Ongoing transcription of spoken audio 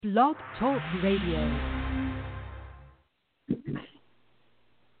Blog Talk Radio.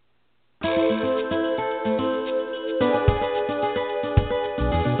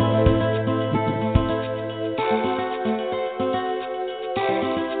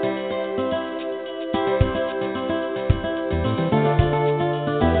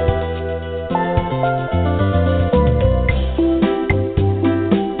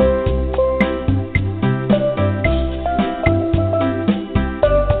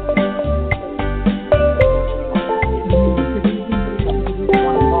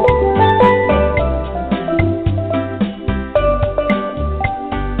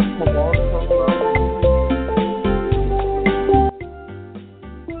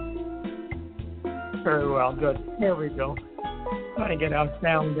 Get our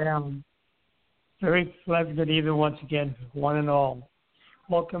sound down. Very pleasant good evening once again, one and all.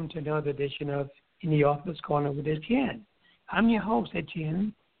 Welcome to another edition of In the Office Corner with Etienne. I'm your host,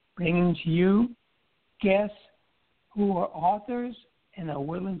 Etienne, bringing to you guests who are authors and are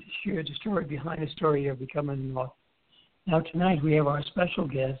willing to share the story behind the story of becoming an author. Now tonight we have our special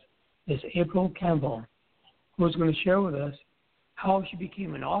guest, Ms. April Campbell, who is going to share with us how she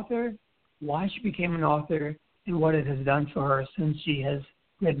became an author, why she became an author, and what it has done for her since she has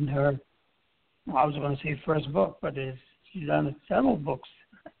written her, I was going to say first book, but she's done several books.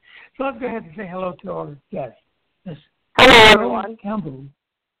 So let's go ahead and say hello to our guest. Ms. Hello, everyone. Campbell.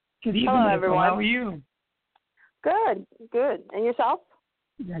 Good evening, hello, everyone. How are you? Good. And yourself?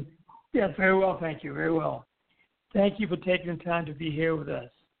 Yeah, very well, thank you, very well. Thank you for taking the time to be here with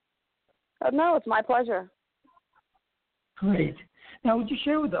us. No, it's my pleasure. Great. Now, would you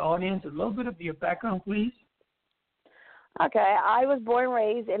share with the audience a little bit of your background, please? Okay, I was born and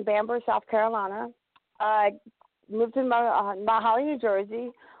raised in Bamberg, South Carolina. I moved to Mount Holly, New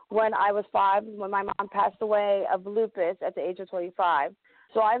Jersey when I was 5, when my mom passed away of lupus at the age of 25.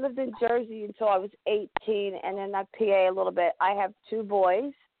 So I lived in Jersey until I was 18, and then at PA a little bit. I have 2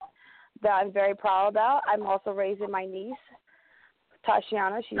 boys that I'm very proud about. I'm also raising my niece,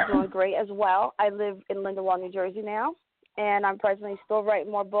 Tashiana. She's doing great as well. I live in Lindenwold, New Jersey now, and I'm presently still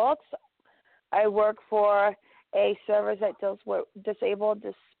writing more books. I work for a service that deals with disabled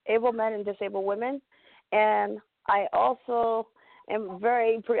men and disabled women, and I also am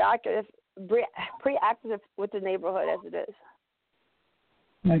very proactive with the neighborhood as it is.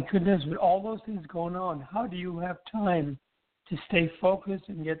 My goodness, with all those things going on, how do you have time to stay focused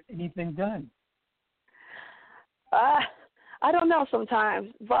and get anything done? I don't know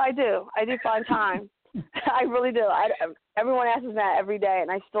sometimes, but I do. I do find time. I really do. Everyone asks me that every day, and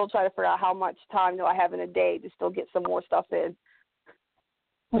I still try to figure out how much time do I have in a day to still get some more stuff in.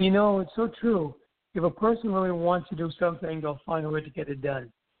 Well, you know, it's so true. If a person really wants to do something, they'll find a way to get it done.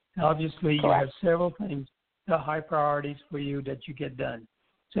 And obviously, Correct. You have several things that are high priorities for you that you get done.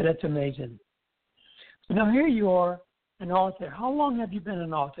 So that's amazing. So now here you are, an author. How long have you been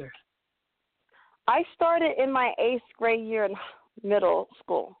an author? I started in my 8th grade year in middle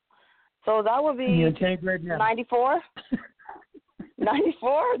school. So that would be you're in 10th grade now. 94?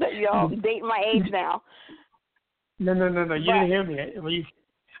 94? I'm dating my age now. No. You didn't hear me.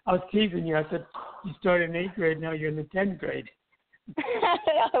 I was teasing you. I said, you started in 8th grade, now you're in the 10th grade.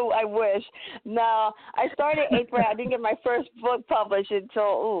 I wish. No, I started 8th grade. I didn't get my first book published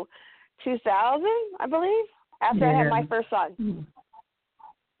until 2000, I believe, after I had my first son.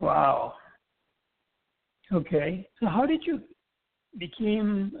 Wow. Okay. So how did you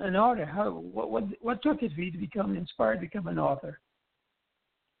became an author? What took it for you to become inspired to become an author?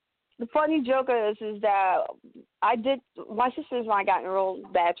 The funny joke is that my sisters and I got in real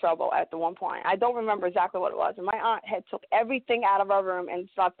bad trouble at the one point. I don't remember exactly what it was. And my aunt had took everything out of our room and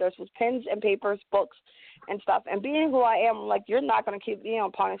stuff. There was pens and papers, books, and stuff. And being who I am, I'm like, you're not going to keep me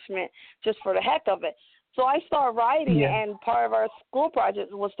on punishment just for the heck of it. So I started writing, and part of our school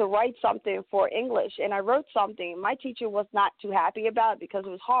project was to write something for English. And I wrote something. My teacher was not too happy about it because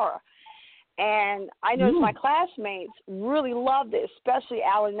it was horror. And I noticed my classmates really loved it, especially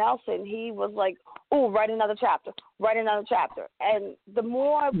Alan Nelson. He was like, write another chapter. And the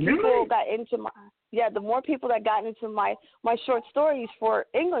more people got into my short stories for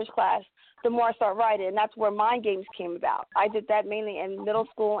English class, the more I started writing. And that's where Mind Games came about. I did that mainly in middle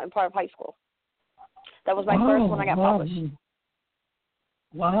school and part of high school. That was my first one I got published.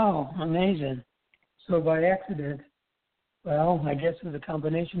 Wow, amazing. So by accident, I guess it was a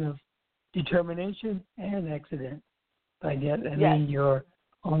combination of determination and accident. Mean your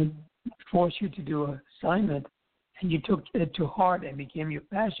own forced you to do an assignment, and you took it to heart and became your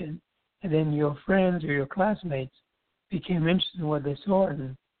passion, and then your friends or your classmates became interested in what they saw,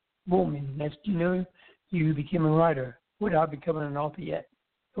 and boom, and next you knew, you became a writer without becoming an author yet.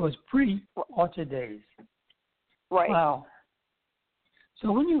 It was pre-author days. Right. Wow.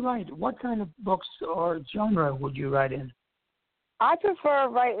 So when you write, what kind of books or genre would you write in? I prefer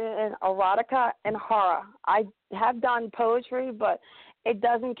writing in erotica and horror. I have done poetry, but it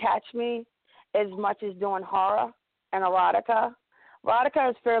doesn't catch me as much as doing horror and erotica.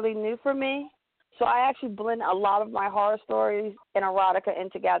 Erotica is fairly new for me, so I actually blend a lot of my horror stories and erotica in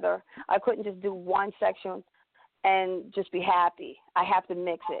together. I couldn't just do one section and just be happy. I have to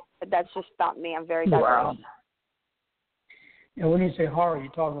mix it. That's just not me. I'm very diverse. Wow. And when you say horror,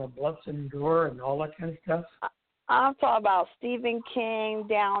 you're talking about blood and gore and all that kind of stuff? I'm talking about Stephen King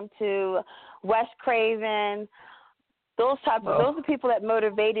down to Wes Craven. Those are people that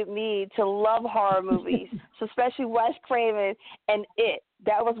motivated me to love horror movies. So especially Wes Craven and It.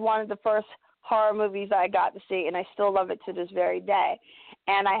 That was one of the first horror movies I got to see, and I still love it to this very day.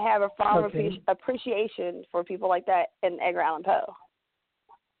 And I have a fond appreciation for people like that in Edgar Allan Poe.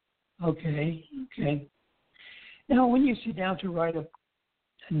 Okay. Now, when you sit down to write a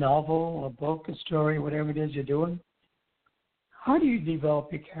novel, a book, a story, whatever it is you're doing, how do you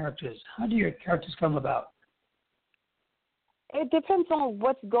develop your characters? How do your characters come about? It depends on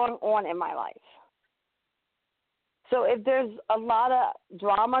what's going on in my life. So if there's a lot of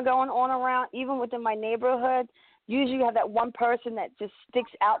drama going on around, even within my neighborhood, usually you have that one person that just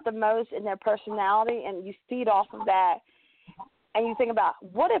sticks out the most in their personality, and you feed off of that. And you think about,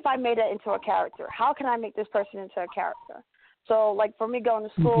 what if I made it into a character? How can I make this person into a character? So, like, for me going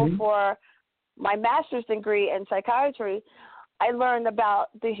to school for my master's degree in psychiatry, I learned about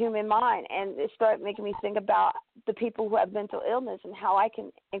the human mind, and it started making me think about the people who have mental illness and how I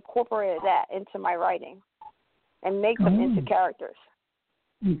can incorporate that into my writing and make them into characters.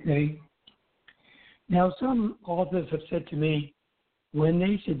 Okay. Now, some authors have said to me, when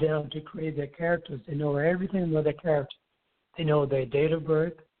they sit down to create their characters, they know everything about their character. They know their date of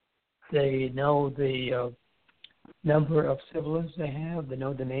birth. They know the number of siblings they have. They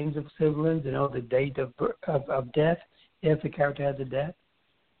know the names of siblings. They know the date of death, if the character has a death.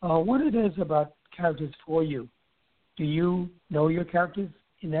 What it is about characters for you? Do you know your characters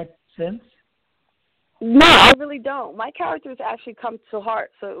in that sense? No, I really don't. My characters actually come to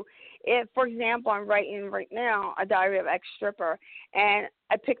heart. So if, for example, I'm writing right now a Diary of Ex-Stripper, and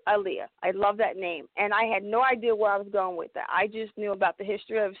I picked Aaliyah. I love that name. And I had no idea where I was going with that. I just knew about the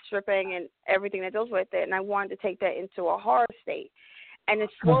history of stripping and everything that goes with it, and I wanted to take that into a horror state. And then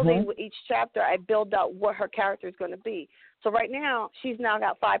slowly with each chapter, I build out what her character is going to be. So right now, she's now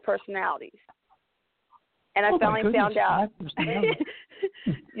got 5 personalities. And I finally found out.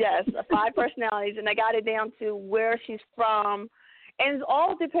 Yes, 5 personalities, and I got it down to where she's from. And it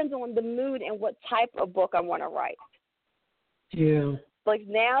all depends on the mood and what type of book I want to write. Yeah. Like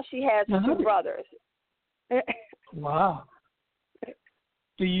now she has 2 brothers. Wow.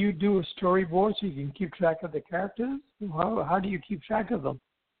 Do you do a storyboard so you can keep track of the characters? How do you keep track of them?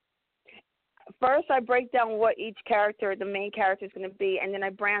 First, I break down what each character, the main character, is going to be, and then I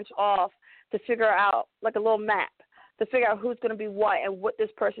branch off to figure out, like a little map, to figure out who's going to be what and what this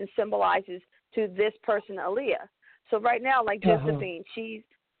person symbolizes to this person, Aaliyah. So right now, like Josephine,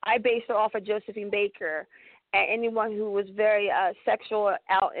 I based her off of Josephine Baker and anyone who was very sexual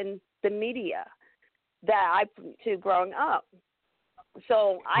out in the media that I to growing up.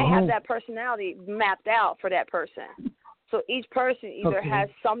 So I have that personality mapped out for that person. So each person either has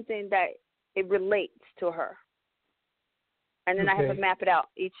something that it relates to her. And then I have to map it out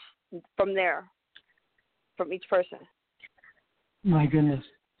from each person. My goodness.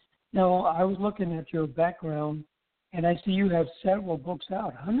 Now, I was looking at your background, and I see you have several books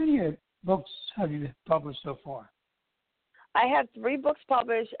out. How many books have you published so far? I have 3 books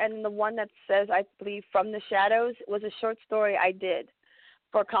published, and the one that says, I believe, From the Shadows was a short story I did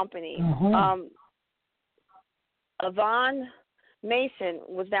for a company. Yvonne Mason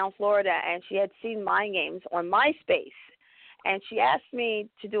was down in Florida, and she had seen Mind Games on MySpace. And she asked me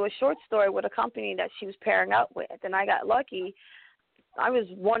to do a short story with a company that she was pairing up with. And I got lucky. I was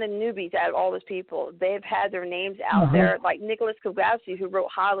one of the newbies out of all those people. They've had their names out there, like Nicholas Kogowski, who wrote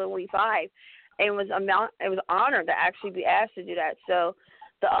Halloween 5. And it was an honor to actually be asked to do that. So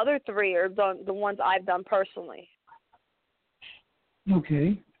the other 3 are the ones I've done personally.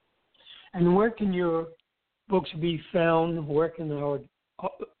 Okay. And where can your books be found? Where can our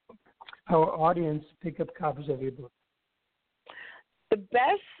audience pick up copies of your book? The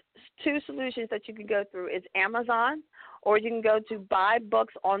best 2 solutions that you can go through is Amazon, or you can go to buy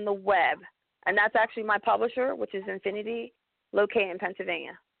books on the web. And that's actually my publisher, which is Infinity, located in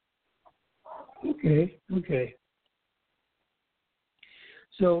Pennsylvania. Okay.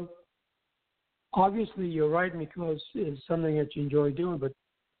 So obviously you're writing because it's something that you enjoy doing, but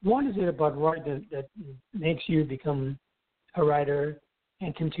What is it about writing that makes you become a writer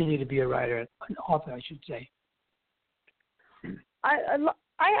and continue to be a writer, an author, I should say? I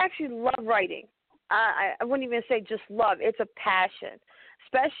actually love writing. I wouldn't even say just love. It's a passion,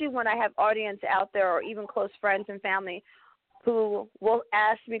 especially when I have audience out there or even close friends and family who will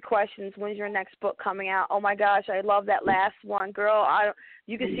ask me questions. When's your next book coming out? Oh, my gosh, I love that last one. Girl,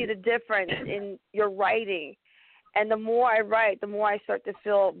 you can see the difference in your writing. And the more I write, the more I start to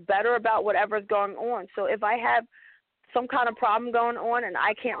feel better about whatever's going on. So if I have some kind of problem going on and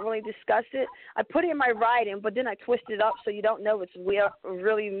I can't really discuss it, I put it in my writing, but then I twist it up so you don't know it's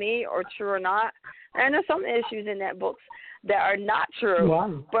really me or true or not. And there's some issues in that book that are not true,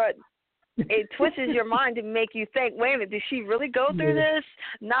 wow. but it twists your mind to make you think, wait a minute, did she really go through this?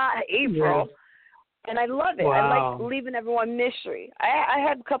 Not April. Yeah. And I love it. Wow. I like leaving everyone mystery. I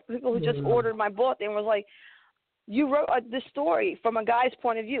had a couple people who just ordered my book and was like, you wrote this story from a guy's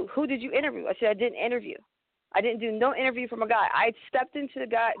point of view. Who did you interview? I said, I didn't interview. I didn't do no interview from a guy. I stepped into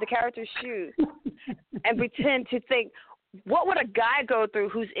the character's shoes and pretend to think, what would a guy go through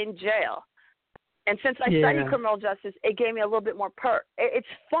who's in jail? And since I studied criminal justice, it gave me a little bit more perk. It's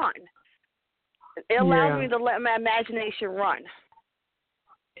fun. It allows me to let my imagination run.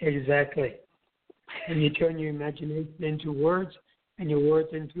 Exactly. And you turn your imagination into words and your words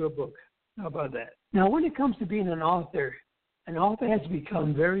into a book. How about that? Now, when it comes to being an author has to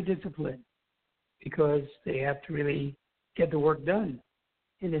become very disciplined because they have to really get the work done.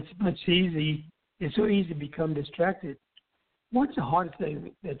 And it's so easy to become distracted. What's the hardest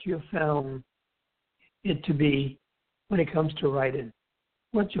thing that you've found it to be when it comes to writing?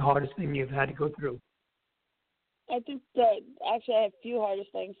 What's your hardest thing you've had to go through? I think that actually I have a few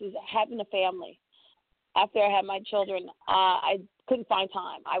hardest things is having a family. After I had my children, I couldn't find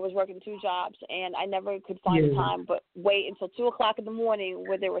time. I was working 2 jobs, and I never could find time but wait until 2 o'clock in the morning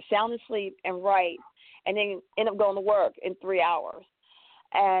where they were sound asleep and write, and then end up going to work in 3 hours.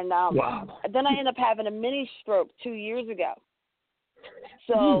 And then I ended up having a mini stroke 2 years ago.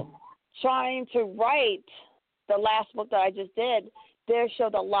 So trying to write the last book that I just did, there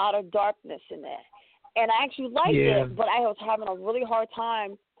showed a lot of darkness in it. And I actually liked it, but I was having a really hard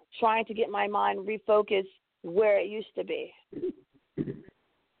time trying to get my mind refocused where it used to be.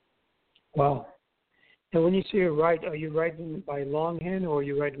 Wow. And when you say you write, are you writing by longhand or are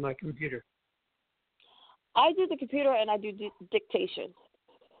you writing by computer? I do the computer and I do dictation.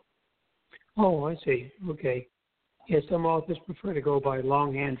 Oh, I see. Okay. Yeah, some authors prefer to go by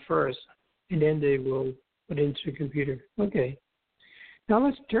longhand first, and then they will put it into the computer. Okay. Now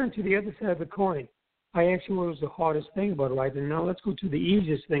let's turn to the other side of the coin. I asked you what was the hardest thing about writing. Now let's go to the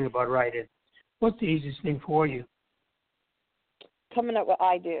easiest thing about writing. What's the easiest thing for you? Coming up with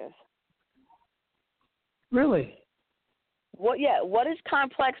ideas. Really? What is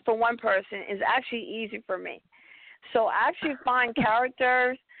complex for one person is actually easy for me. So I actually find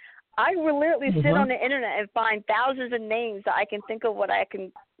characters. I will literally sit on the internet and find thousands of names that I can think of what I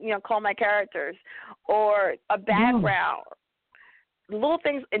can, call my characters, or a background. Little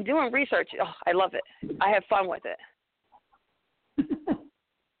things, and doing research. Oh, I love it. I have fun with it.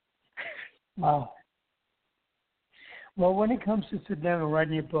 Wow. Well, when it comes to sit down and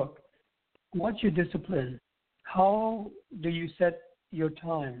writing your book, what's your discipline? How do you set your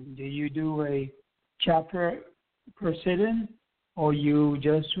time? Do you do a chapter per sit-in, or you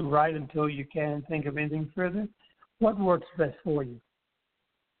just write until you can't think of anything further? What works best for you?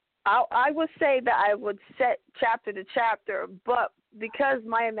 I would say that I would set chapter to chapter, but because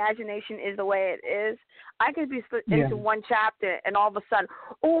my imagination is the way it is, I could be split into one chapter and all of a sudden,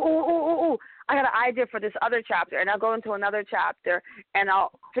 I got an idea for this other chapter, and I'll go into another chapter, and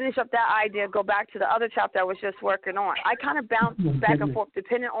I'll finish up that idea, go back to the other chapter I was just working on. I kind of bounce back and forth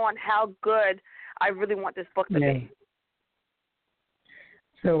depending on how good I really want this book to be.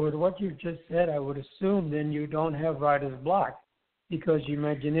 So with what you've just said, I would assume then you don't have writer's block because your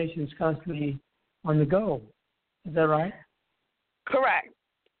imagination is constantly on the go. Is that right? Correct.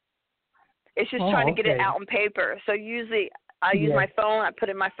 It's just trying to get it out on paper. So usually I use my phone. I put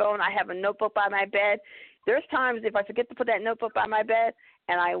it in my phone. I have a notebook by my bed. There's times if I forget to put that notebook by my bed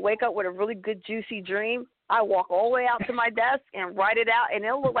and I wake up with a really good, juicy dream, I walk all the way out to my desk and write it out, and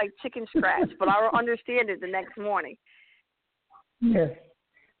it'll look like chicken scratch, but I'll understand it the next morning. Yes.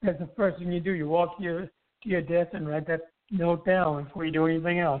 That's the first thing you do. You walk to your desk and write that note down before you do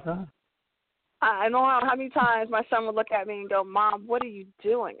anything else, huh? I know how many times my son would look at me and go, Mom, what are you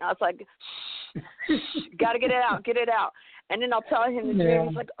doing? I was like, got to get it out. And then I'll tell him the dream.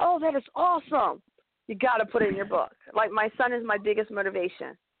 He's like, oh, that is awesome. You got to put it in your book. Like, my son is my biggest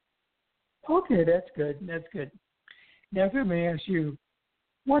motivation. Okay, that's good. Now, if I may ask you,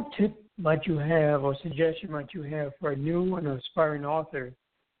 What tip might you have or suggestion might you have for a new and aspiring author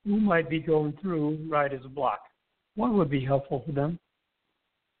who might be going through writer's block? What would be helpful for them?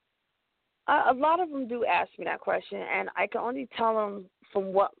 A lot of them do ask me that question, and I can only tell them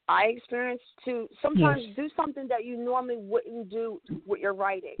from what I experienced to sometimes do something that you normally wouldn't do with your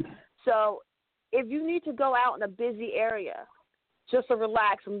writing. So if you need to go out in a busy area just to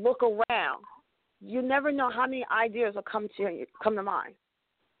relax and look around, you never know how many ideas will come to mind.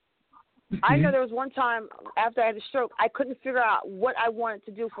 I know there was one time after I had a stroke, I couldn't figure out what I wanted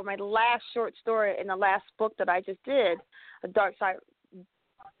to do for my last short story in the last book that I just did,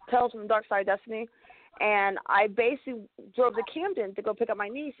 Tales from the Dark Side of Destiny. And I basically drove to Camden to go pick up my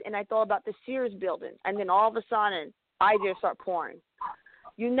niece, and I thought about the Sears building. And then all of a sudden, ideas start pouring.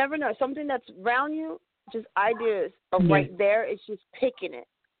 You never know. Something that's around you, just ideas are right there. It's just picking it.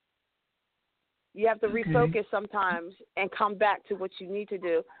 You have to refocus sometimes and come back to what you need to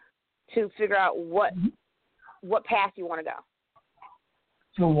do to figure out what path you want to go.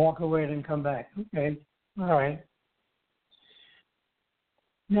 So walk away and come back. Okay. All right.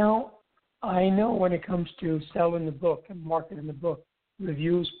 Now, I know when it comes to selling the book and marketing the book,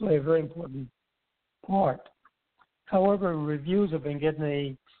 reviews play a very important part. However, reviews have been getting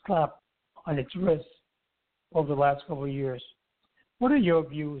a slap on its wrist over the last couple of years. What are your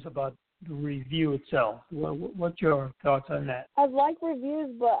views about the review itself? What's your thoughts on that? I like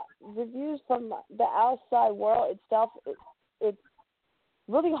reviews, but reviews from the outside world itself, it's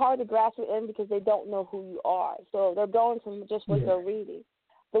really hard to grasp it in because they don't know who you are. So they're going from just what they're reading.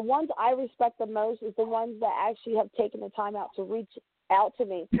 The ones I respect the most is the ones that actually have taken the time out to reach out to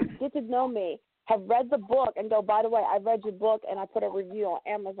me, get to know me, have read the book, and go, by the way, I read your book, and I put a review on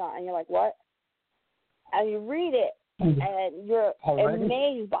Amazon. And you're like, what? And you read it, and you're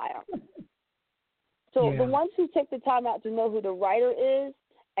amazed by them. So the ones who take the time out to know who the writer is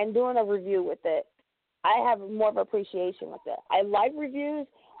and doing a review with it, I have more of appreciation with it. I like reviews,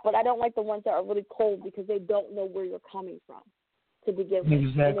 but I don't like the ones that are really cold because they don't know where you're coming from to begin with,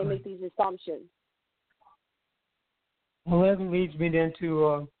 and they make these assumptions. Well, that leads me then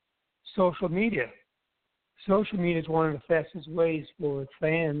to social media. Social media is one of the fastest ways for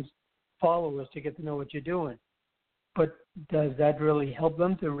fans, followers, to get to know what you're doing. But does that really help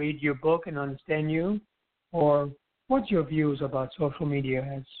them to read your book and understand you? Or what's your views about social media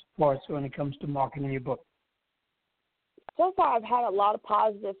as far as when it comes to marketing your book? So far, I've had a lot of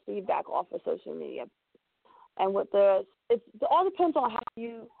positive feedback off of social media. And with it all depends on how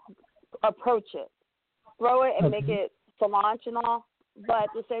you approach it. Throw it and make it salonch and all. But at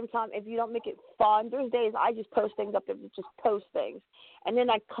the same time, if you don't make it fun, there's days I just post things up there, just post things. And then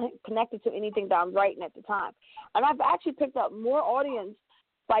I connect it to anything that I'm writing at the time. And I've actually picked up more audience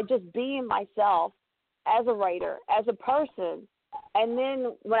by just being myself as a writer, as a person, and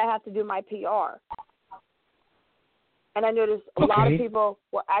then when I have to do my PR. And I noticed a lot of people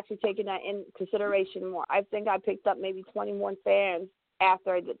were actually taking that in consideration more. I think I picked up maybe 21 fans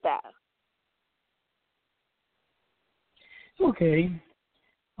after I did that. Okay.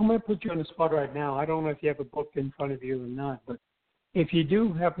 I'm going to put you on the spot right now. I don't know if you have a book in front of you or not, but if you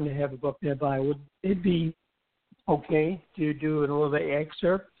do happen to have a book nearby, would it be okay to do a little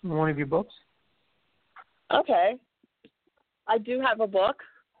excerpt from one of your books? Okay. I do have a book.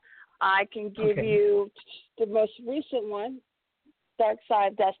 I can give you the most recent one, Dark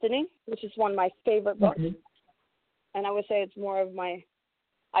Side of Destiny, which is one of my favorite books. And I would say it's more of I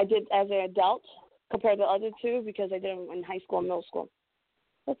did as an adult compared to the other two because I did them in high school and middle school.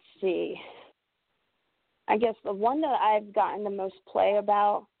 Let's see. I guess the one that I've gotten the most play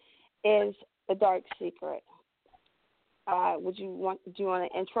about is The Dark Secret. Do you want an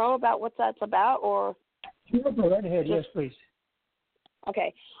intro about what that's about, or? Sure, go right ahead. Yes, please.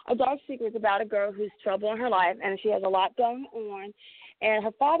 Okay. A Dark Secret is about a girl who's trouble in her life, and she has a lot going on, and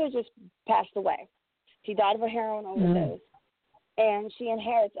her father just passed away. He died of a heroin overdose, and she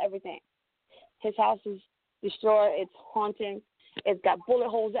inherits everything. His house is destroyed. It's haunting. It's got bullet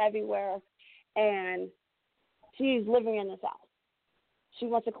holes everywhere, and she's living in this house. She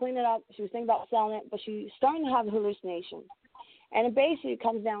wants to clean it up. She was thinking about selling it, but she's starting to have hallucinations. And it basically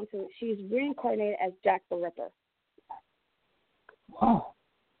comes down to she's reincarnated as Jack the Ripper. Wow.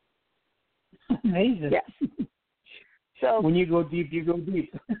 Amazing. Yes. So when you go deep, you go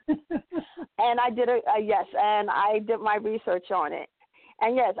deep. And I did and I did my research on it.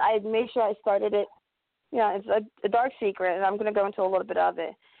 And yes, I made sure I started it. It's a dark secret, and I'm going to go into a little bit of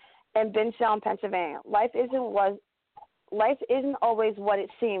it. In Bensalem, Pennsylvania, life isn't always what it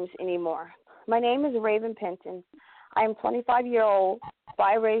seems anymore. My name is Raven Penton. I am 25-year-old,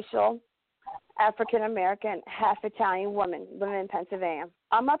 biracial, African American, half Italian woman living in Pennsylvania.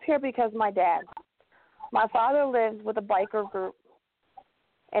 I'm up here because my father lives with a biker group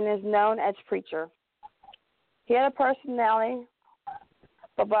and is known as Preacher. He had a personality,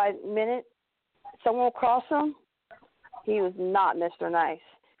 but by the minute someone would cross him, he was not Mr. Nice.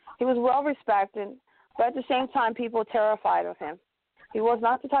 He was well respected, but at the same time, people were terrified of him. He was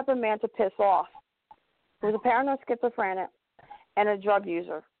not the type of man to piss off. He was a paranoid schizophrenic and a drug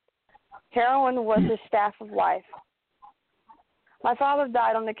user. Heroin was his staff of life. My father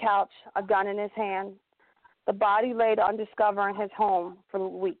died on the couch, a gun in his hand. The body laid undiscovered in his home for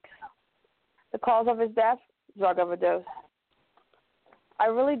weeks. The cause of his death, drug overdose. I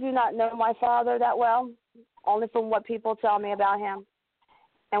really do not know my father that well, only from what people tell me about him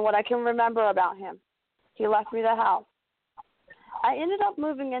and what I can remember about him. He left me the house. I ended up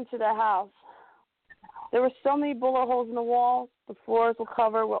moving into the house. There were so many bullet holes in the walls. The floors were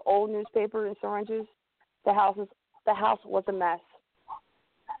covered with old newspapers and syringes. The house was a mess.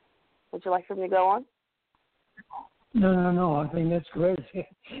 Would you like for me to go on? No. I think that's great.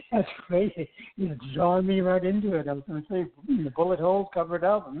 That's great. You're drawing me right into it. I was going to say the bullet holes covered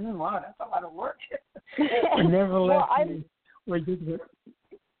up. Wow, that's a lot of work. I never left me.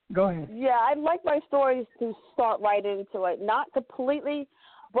 Go ahead. Yeah, I'd like my stories to start right into it. Not completely,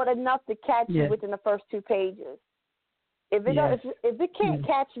 but enough to catch you within the first 2 pages. If it can't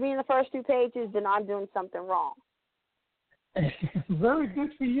catch me in the first 2 pages, then I'm doing something wrong. Very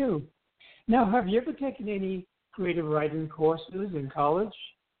good for you. Now, have you ever taken any creative writing courses in college?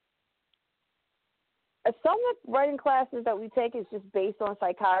 Some of the writing classes that we take is just based on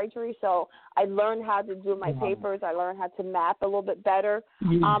psychiatry, so I learned how to do my papers. I learned how to map a little bit better.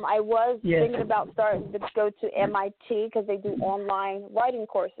 I was thinking about starting to go to MIT because they do online writing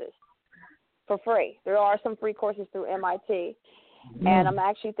courses for free. There are some free courses through MIT, and I'm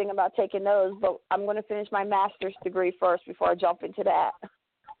actually thinking about taking those, but I'm going to finish my master's degree first before I jump into that.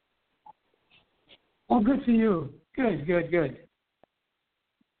 Oh, good for you. Good.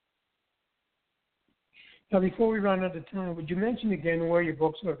 Now, before we run out of time, would you mention again where your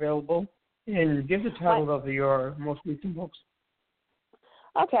books are available and give the title of your most recent books?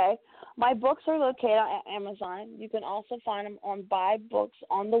 Okay. My books are located on Amazon. You can also find them on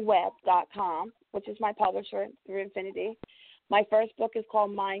buybooksontheweb.com, which is my publisher through Infinity. My first book is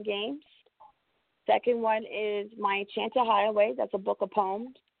called Mind Games. Second one is My Enchanted Hideaway. That's a book of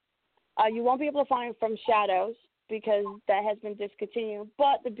poems. You won't be able to find it From Shadows because that has been discontinued.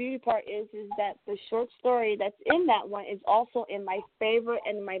 But the beauty part is that the short story that's in that one is also in my favorite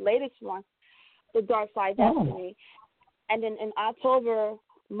and my latest one, The Dark Side Destiny. And then in October,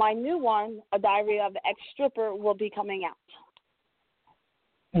 my new one, A Diary of an Ex-Stripper, will be coming out.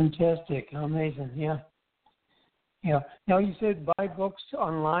 Fantastic. Amazing. Yeah. Now, you said buy books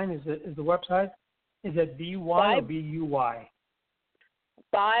online. Is the website? Is it B-Y or B-U-Y?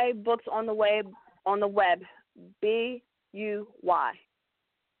 Buy books on the web, B-U-Y.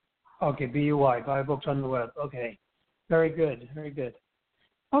 Okay, B-U-Y, buy books on the web. Okay, very good.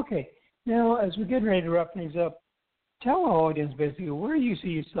 Okay, now as we're getting ready to wrap things up, tell our audience basically where you see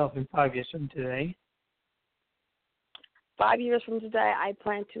yourself in 5 years from today. 5 years from today, I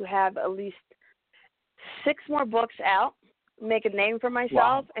plan to have at least 6 more books out, make a name for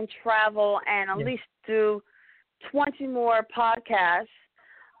myself, and travel and at least do 20 more podcasts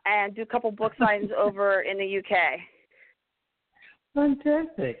and do a couple book signings over in the UK.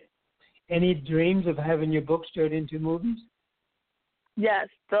 Fantastic. Any dreams of having your books turned into movies? Yes,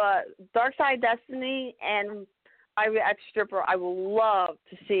 the Dark Side Destiny and Diary of an Ex-Stripper I would love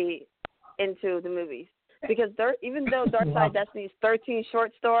to see into the movies. Because even though Dark Side Destiny is 13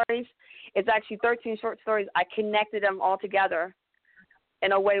 short stories, it's actually 13 short stories. I connected them all together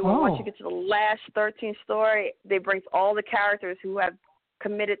in a way where once you get to the last 13th story, they bring all the characters who have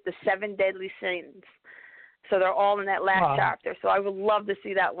committed the 7 deadly sins. So they're all in that last chapter. So I would love to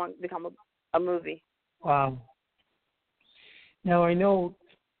see that one become a movie. Wow. Now, I know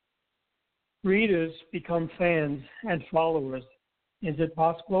readers become fans and followers. Is it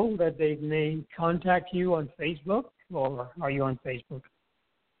possible that they may contact you on Facebook, or are you on Facebook?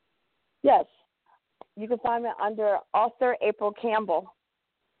 Yes. You can find me under author April Campbell.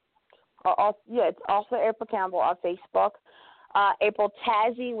 It's author April Campbell on Facebook. April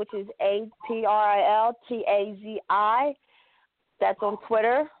Tazzy, which is APRILTAZI. That's on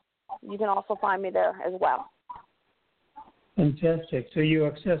Twitter. You can also find me there as well. Fantastic. So you're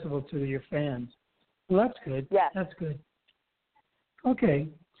accessible to your fans. Well, that's good. Yes. That's good. Okay.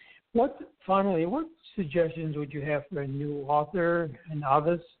 What suggestions would you have for a new author, a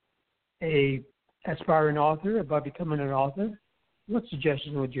novice, a aspiring author about becoming an author? What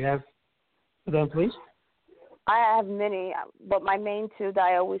suggestions would you have? for them, please? I have many, but my main two that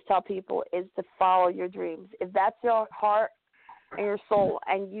I always tell people is to follow your dreams. If that's your heart and your soul,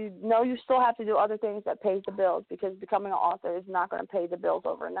 and you know you still have to do other things that pays the bills, because becoming an author is not going to pay the bills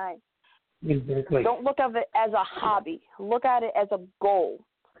overnight. Exactly. Don't look at it as a hobby. Look at it as a goal.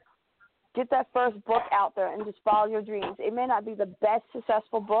 Get that first book out there and just follow your dreams. It may not be the best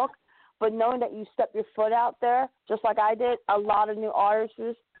successful book, but knowing that you step your foot out there, just like I did, a lot of new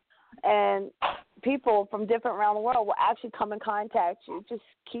artists and people from different around the world will actually come and contact you. Just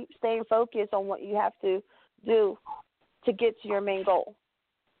keep staying focused on what you have to do to get to your main goal.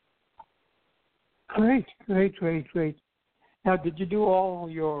 Great. Now, did you do all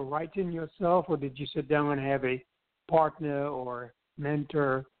your writing yourself, or did you sit down and have a partner or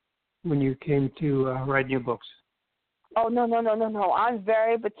mentor when you came to writing your books? Oh, no. I'm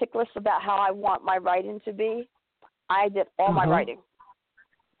very meticulous about how I want my writing to be. I did all my writing.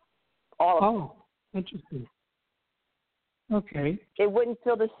 All of it. Oh, interesting. Okay. It wouldn't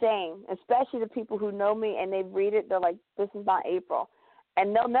feel the same, especially the people who know me and they read it. They're like, this is not April.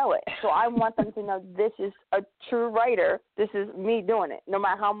 And they'll know it. So I want them to know this is a true writer. This is me doing it. No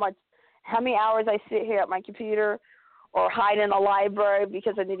matter how many hours I sit here at my computer or hide in a library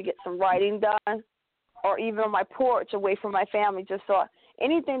because I need to get some writing done, or even on my porch away from my family, just so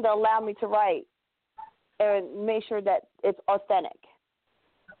anything to allow me to write and make sure that it's authentic.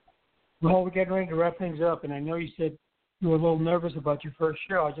 Well, we're getting ready to wrap things up, and I know you said you were a little nervous about your first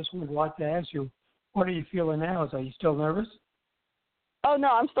show. I just would like to ask you, what are you feeling now? Are you still nervous? Oh, no,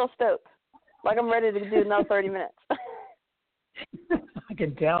 I'm still stoked. Like I'm ready to do another 30 minutes. I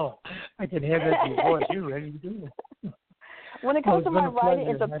can tell. I can hear that in your voice. You're ready to do it. When it comes to my writing,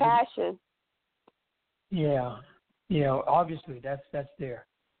 it's a passion. Yeah, obviously that's there.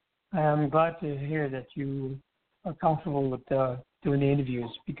 I'm glad to hear that you are comfortable with doing the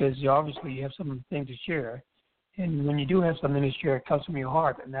interviews, because you have something to share. And when you do have something to share, it comes from your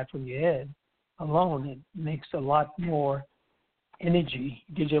heart, and that's from your head alone. It makes a lot more energy,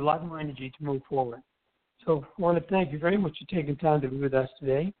 gives you a lot more energy to move forward. So I want to thank you very much for taking time to be with us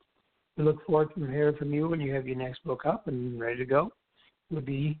today. We look forward to hearing from you when you have your next book up and ready to go. We'll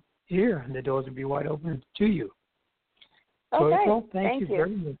be here, and the doors will be wide open to you. So, okay, April, thank you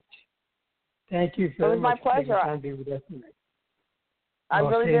very much. Thank you very much for taking time to be with us tonight. I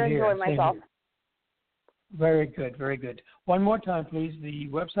really did enjoy myself. Very good. One more time, please, the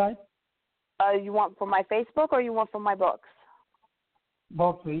website. You want from my Facebook or you want from my books?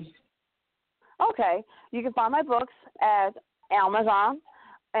 Both, please. Okay. You can find my books at Amazon,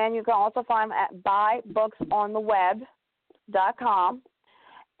 and you can also find them at buybooksontheweb.com.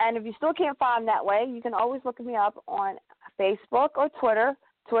 And if you still can't find them that way, you can always look me up on Facebook or Twitter.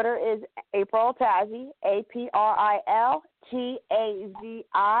 Twitter is April Tazzi,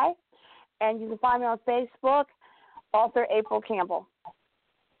 APRILTAZI. And you can find me on Facebook, author April Campbell.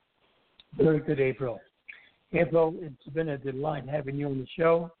 Very good, April. April, it's been a delight having you on the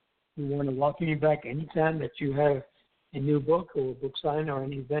show. We want to welcome you back anytime that you have a new book or a book sign or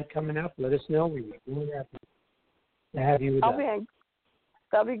any event coming up. Let us know. We're really happy to have you with us.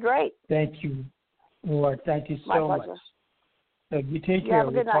 That'll be great. Thank you. Lord, thank you so much. So you take care.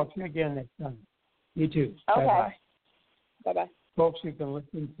 We'll talk to you again next time. You too. Okay. Bye-bye. Bye-bye. Folks, you've been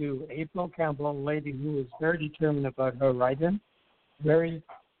listening to April Campbell, a lady who is very determined about her writing, very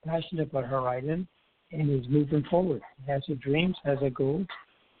passionate about her writing, and is moving forward. Has her dreams, has her goals,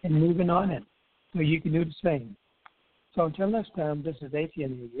 and moving on it. So you can do the same. So until next time, this is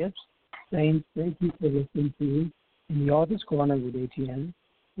ATN Idiots saying thank you for listening to In the Author's Corner with ATN.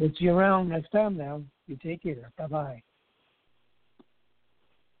 We'll see you around next time now. You take care. Bye-bye.